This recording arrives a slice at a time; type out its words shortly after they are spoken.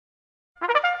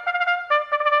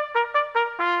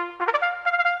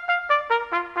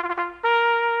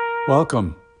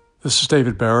Welcome. This is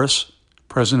David Barris,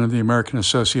 President of the American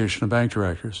Association of Bank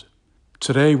Directors.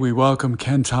 Today, we welcome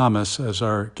Ken Thomas as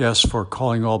our guest for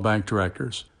Calling All Bank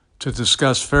Directors to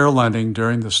discuss fair lending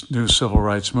during the new civil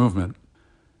rights movement.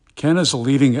 Ken is a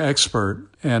leading expert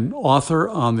and author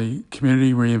on the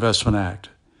Community Reinvestment Act.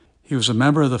 He was a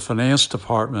member of the Finance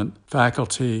Department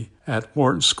faculty at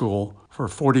Wharton School for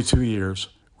 42 years,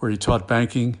 where he taught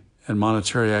banking and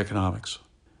monetary economics.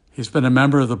 He's been a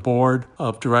member of the board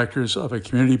of directors of a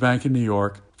community bank in New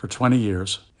York for 20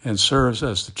 years and serves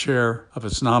as the chair of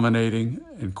its nominating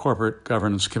and corporate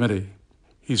governance committee.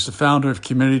 He's the founder of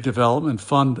Community Development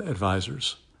Fund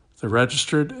Advisors, the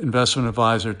registered investment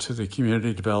advisor to the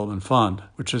Community Development Fund,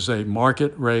 which is a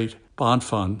market rate bond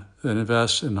fund that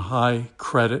invests in high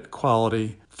credit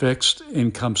quality fixed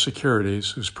income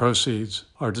securities whose proceeds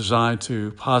are designed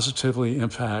to positively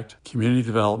impact community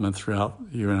development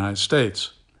throughout the United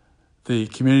States. The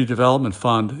Community Development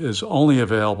Fund is only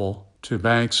available to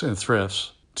banks and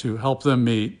thrifts to help them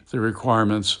meet the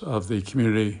requirements of the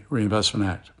Community Reinvestment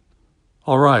Act.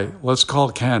 All right, let's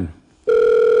call Ken.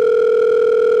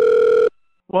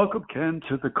 Welcome, Ken,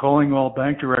 to the Calling All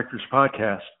Bank Directors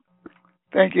podcast.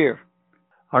 Thank you.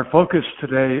 Our focus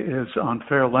today is on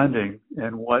fair lending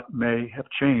and what may have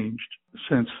changed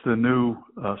since the new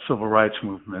civil rights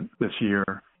movement this year.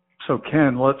 So,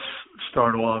 Ken, let's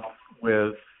start off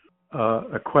with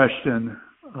a question,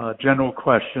 a general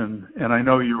question, and I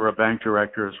know you were a bank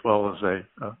director as well as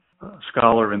a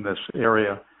scholar in this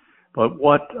area, but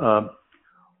what are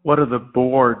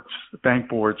the bank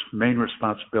board's main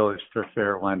responsibilities for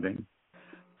fair lending?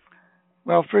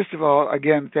 Well, first of all,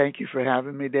 again, thank you for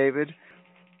having me, David.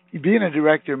 Being a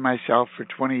director myself for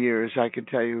 20 years, I can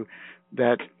tell you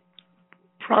that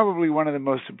probably one of the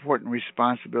most important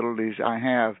responsibilities I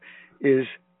have is,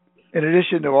 in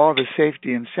addition to all the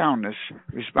safety and soundness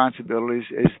responsibilities,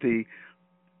 is the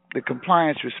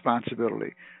compliance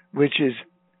responsibility, which is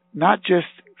not just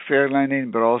fair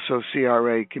lending, but also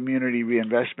CRA, Community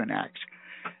Reinvestment Act.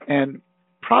 And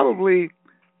probably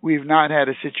we've not had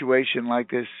a situation like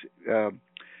this,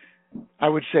 I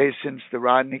would say, since the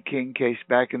Rodney King case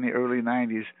back in the early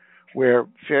 90s, where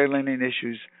fair lending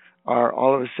issues are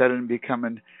all of a sudden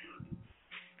becoming,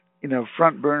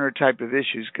 front burner type of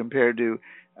issues compared to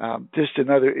just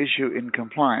another issue in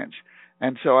compliance.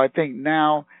 And so I think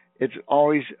now it's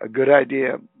always a good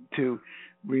idea to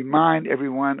remind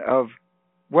everyone of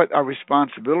what our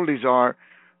responsibilities are,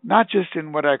 not just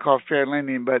in what I call fair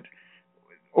lending, but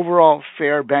overall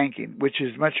fair banking, which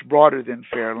is much broader than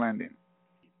fair lending.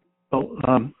 Well,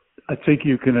 I think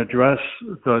you can address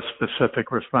the specific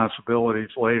responsibilities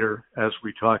later as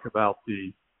we talk about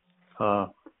the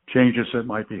changes that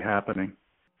might be happening.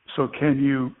 So can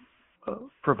you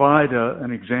provide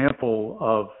an example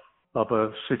of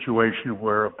a situation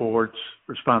where a board's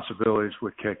responsibilities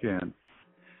would kick in?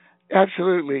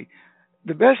 Absolutely.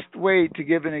 The best way to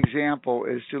give an example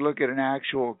is to look at an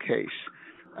actual case.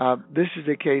 This is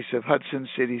a case of Hudson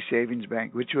City Savings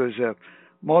Bank, which was a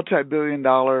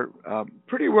multi-billion-dollar,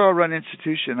 pretty well-run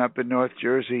institution up in North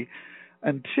Jersey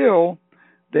until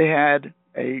they had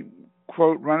a,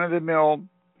 quote, run-of-the-mill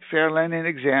fair lending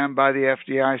exam by the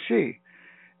FDIC.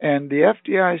 And the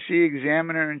FDIC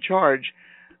examiner in charge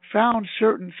found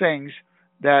certain things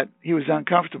that he was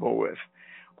uncomfortable with.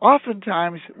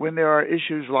 Oftentimes, when there are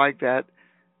issues like that,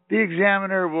 the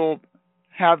examiner will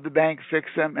have the bank fix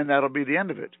them, and that'll be the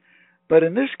end of it. But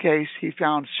in this case, he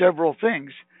found several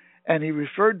things, and he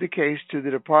referred the case to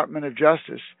the Department of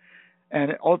Justice,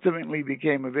 and it ultimately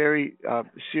became a very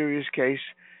serious case,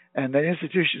 and the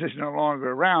institution is no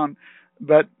longer around.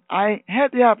 But I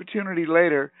had the opportunity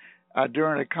later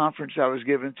during a conference I was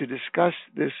given to discuss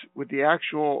this with the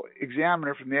actual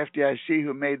examiner from the FDIC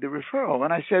who made the referral.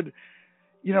 And I said,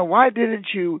 why didn't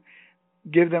you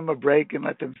give them a break and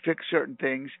let them fix certain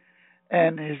things?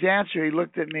 And his answer, he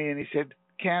looked at me and he said,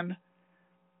 Ken,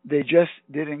 they just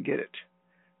didn't get it.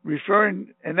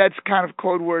 Referring, and that's kind of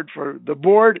code word for the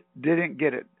board didn't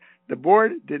get it. The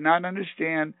board did not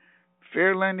understand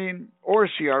fair lending or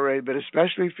CRA, but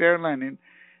especially fair lending.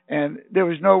 And there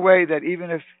was no way that even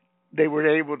if they were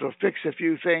able to fix a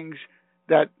few things,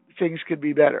 that things could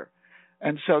be better.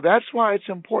 And so that's why it's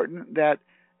important that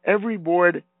every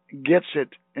board gets it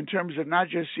in terms of not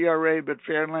just CRA, but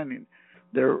fair lending.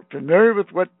 They're familiar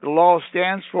with what the law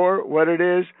stands for, what it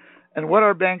is, and what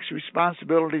our bank's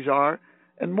responsibilities are,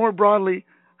 and more broadly,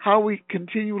 how we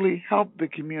continually help the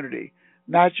community,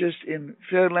 not just in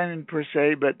fair lending per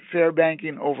se, but fair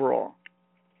banking overall.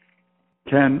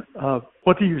 Ken,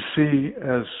 what do you see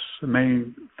as the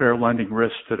main fair lending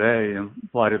risks today in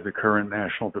light of the current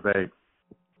national debate?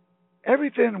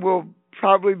 Everything will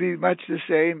probably be much the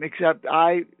same, except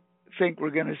I think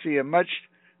we're going to see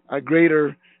a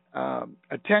greater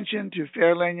attention to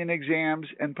fair lending exams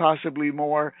and possibly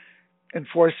more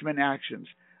enforcement actions.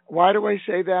 Why do I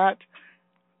say that?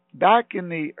 Back in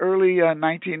the early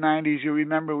 1990s, you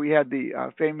remember we had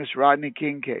the famous Rodney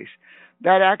King case.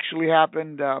 That actually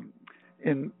happened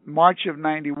in March of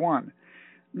 91.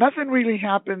 Nothing really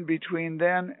happened between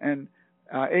then and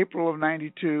April of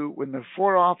 92 when the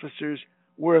 4 officers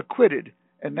were acquitted,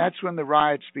 and that's when the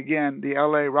riots began, the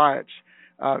LA riots.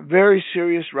 Very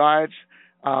serious riots.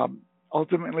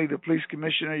 Ultimately, the police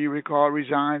commissioner, you recall,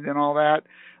 resigned and all that.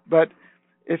 But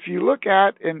if you look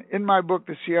at, in my book,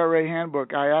 the CRA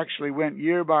Handbook, I actually went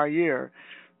year by year.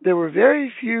 There were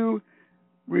very few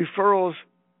referrals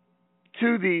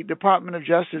to the Department of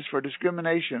Justice for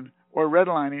discrimination or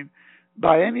redlining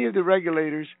by any of the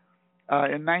regulators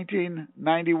in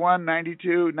 1991,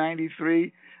 92,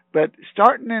 93. But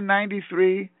starting in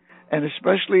 93 and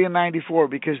especially in 94,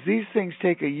 because these things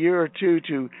take a year or two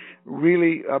to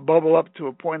really bubble up to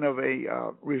a point of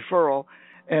a referral.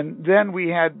 And then we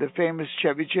had the famous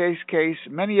Chevy Chase case,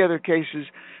 many other cases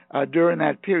during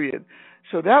that period.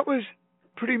 So that was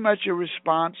pretty much a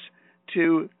response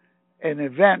to an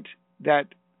event that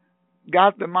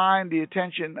got the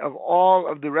attention of all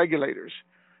of the regulators.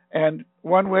 And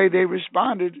one way they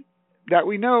responded that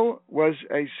we know was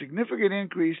a significant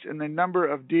increase in the number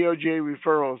of DOJ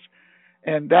referrals.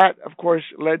 And that, of course,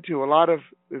 led to a lot of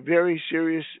very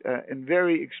serious and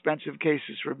very expensive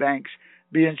cases for banks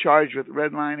being charged with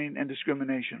redlining and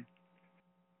discrimination.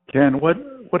 Ken, what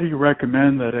do you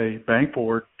recommend that a bank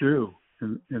board do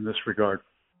in this regard?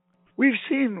 We've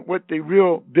seen what the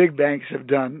real big banks have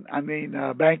done. I mean,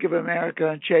 Bank of America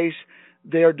and Chase,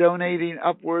 they are donating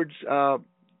upwards to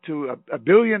 $1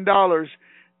 billion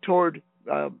toward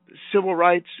civil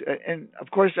rights. And,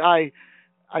 of course, I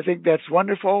think that's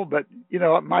wonderful, but,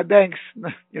 my bank's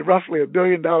roughly $1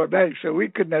 billion bank, so we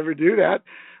could never do that.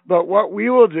 But what we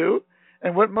will do,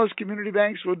 and what most community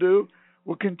banks will do,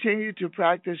 will continue to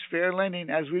practice fair lending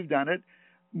as we've done it,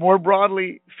 more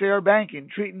broadly, fair banking,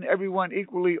 treating everyone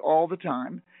equally all the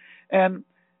time. And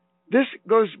this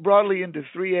goes broadly into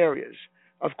 3 areas.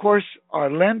 Of course, our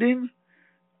lending,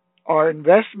 our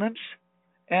investments,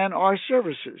 and our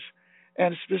services.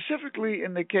 And specifically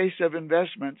in the case of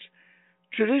investments,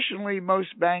 traditionally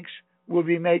most banks will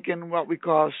be making what we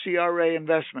call CRA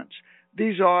investments.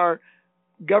 These are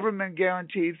government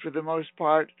guaranteed, for the most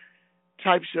part,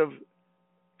 types of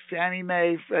Fannie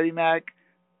Mae, Freddie Mac,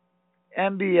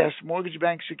 MBS,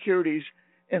 mortgage-backed securities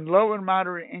in low and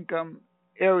moderate income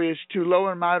areas to low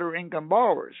and moderate income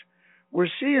borrowers. We're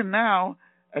seeing now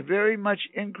a very much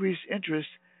increased interest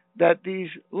that these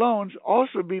loans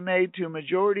also be made to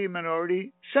majority and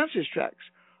minority census tracts.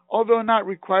 Although not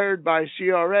required by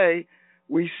CRA,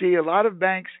 we see a lot of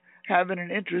banks having an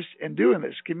interest in doing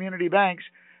this, community banks.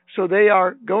 So they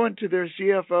are going to their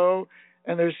CFO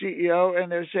and their CEO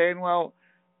and they're saying, well,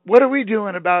 what are we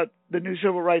doing about the new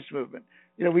civil rights movement?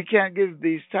 We can't give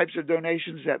these types of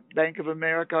donations that Bank of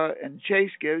America and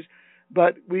Chase gives,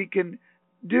 but we can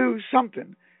do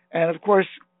something. And of course,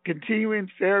 continuing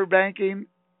fair banking,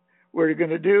 we're going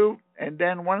to do. And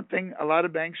then one thing a lot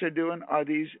of banks are doing are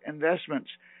these investments,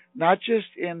 not just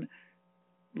in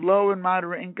low and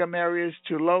moderate income areas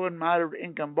to low and moderate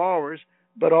income borrowers,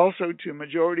 but also to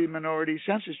majority minority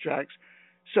census tracts.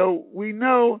 So we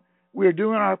know we're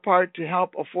doing our part to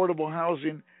help affordable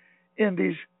housing in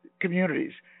these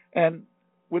communities. And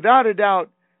without a doubt,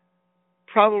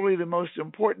 probably the most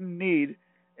important need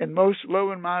in most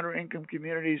low and moderate income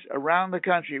communities around the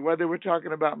country, whether we're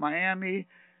talking about Miami,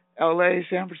 LA,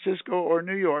 San Francisco, or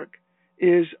New York,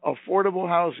 is affordable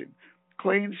housing.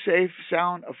 Clean, safe,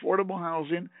 sound, affordable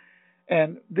housing.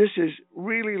 And this is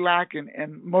really lacking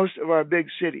in most of our big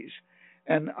cities.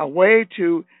 And a way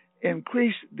to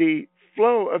increase the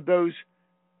flow of those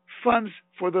funds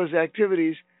for those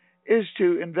activities is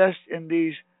to invest in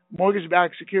these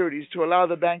mortgage-backed securities to allow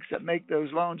the banks that make those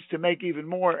loans to make even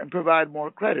more and provide more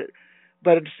credit.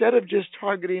 But instead of just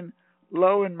targeting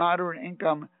low and moderate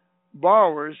income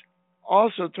borrowers,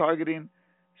 also targeting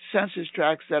census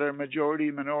tracts that are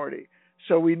majority minority.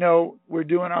 So we know we're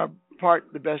doing our part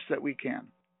the best that we can.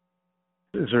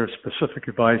 Is there specific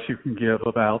advice you can give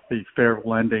about the fair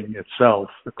lending itself,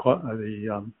 the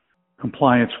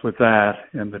compliance with that,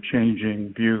 and the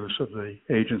changing views of the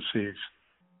agencies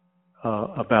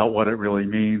about what it really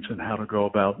means and how to go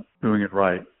about doing it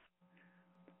right?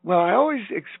 Well, I always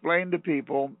explain to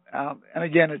people, and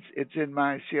again, it's in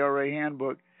my CRA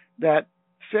handbook, that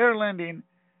fair lending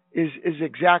is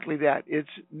exactly that. It's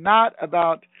not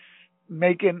about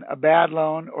making a bad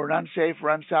loan or an unsafe or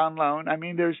unsound loan. I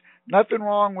mean, there's nothing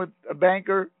wrong with a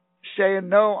banker saying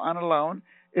no on a loan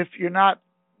if you're not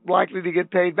likely to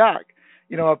get paid back.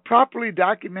 You know, a properly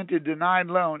documented denied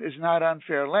loan is not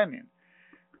unfair lending.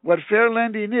 What fair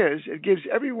lending is, it gives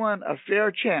everyone a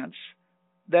fair chance,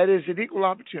 that is, an equal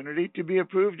opportunity to be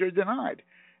approved or denied.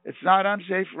 It's not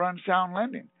unsafe or unsound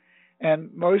lending.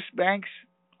 And most banks,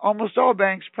 almost all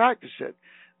banks, practice it.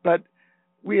 But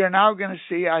we are now going to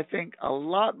see, I think, a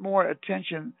lot more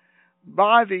attention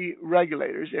by the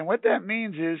regulators. And what that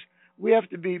means is we have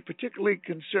to be particularly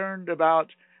concerned about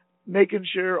making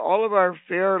sure all of our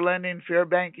fair lending, fair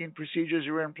banking procedures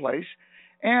are in place.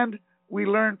 And we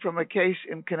learned from a case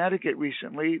in Connecticut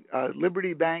recently,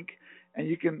 Liberty Bank, and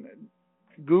you can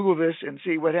Google this and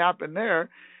see what happened there.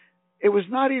 It was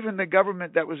not even the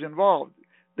government that was involved.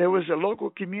 There was a local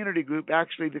community group,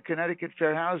 actually the Connecticut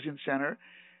Fair Housing Center.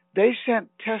 They sent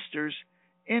testers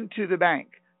into the bank,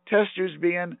 testers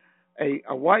being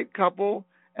a white couple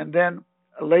and then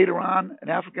later on an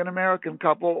African-American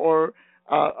couple or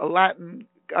a Latin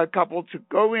couple, to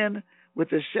go in with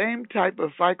the same type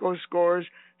of FICO scores,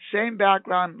 same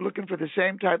background, looking for the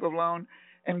same type of loan,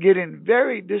 and getting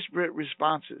very disparate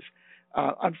responses.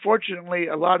 Unfortunately,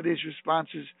 a lot of these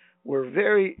responses were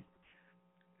very,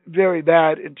 very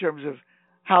bad in terms of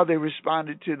how they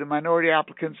responded to the minority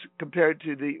applicants compared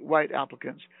to the white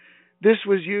applicants. This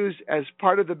was used as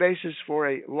part of the basis for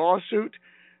a lawsuit.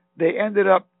 They ended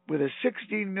up with a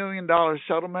 $16 million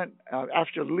settlement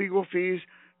after legal fees,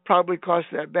 probably cost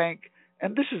that bank,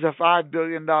 and this is a $5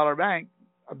 billion bank,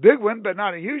 a big one, but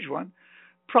not a huge one,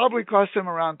 probably cost them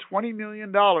around $20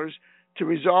 million to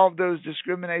resolve those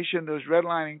discrimination, those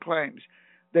redlining claims.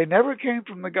 They never came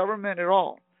from the government at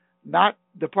all. Not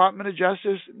Department of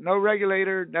Justice, no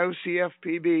regulator, no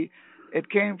CFPB. It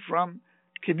came from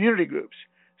community groups.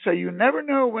 So you never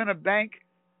know when a bank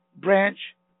branch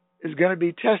is going to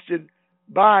be tested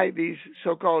by these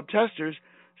so-called testers.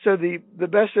 So the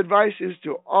best advice is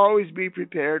to always be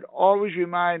prepared, always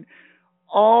remind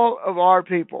all of our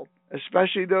people,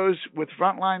 especially those with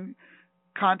frontline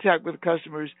contact with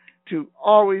customers, to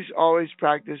always, always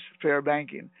practice fair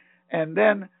banking. And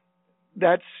then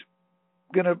that's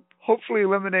going to hopefully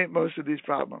eliminate most of these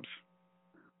problems.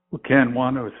 Well, Ken,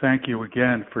 want to thank you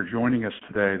again for joining us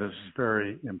today. This is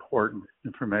very important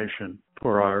information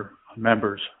for our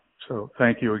members. So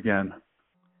thank you again.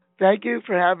 Thank you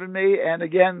for having me. And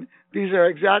again, these are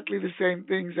exactly the same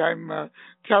things I'm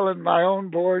telling my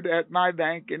own board at my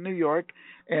bank in New York.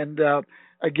 And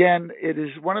again, it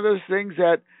is one of those things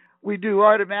that we do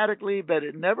automatically, but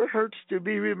it never hurts to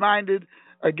be reminded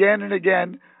again and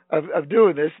again of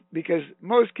doing this, because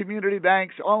most community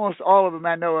banks, almost all of them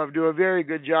I know of, do a very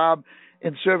good job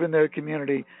in serving their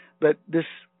community. But this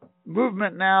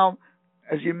movement now,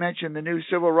 as you mentioned, the new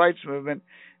civil rights movement,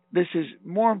 this is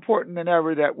more important than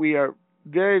ever that we are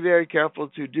very, very careful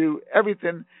to do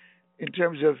everything in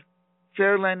terms of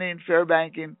fair lending, fair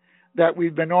banking that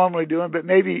we've been normally doing, but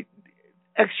maybe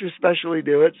extra specially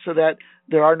do it so that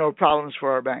there are no problems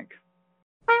for our bank.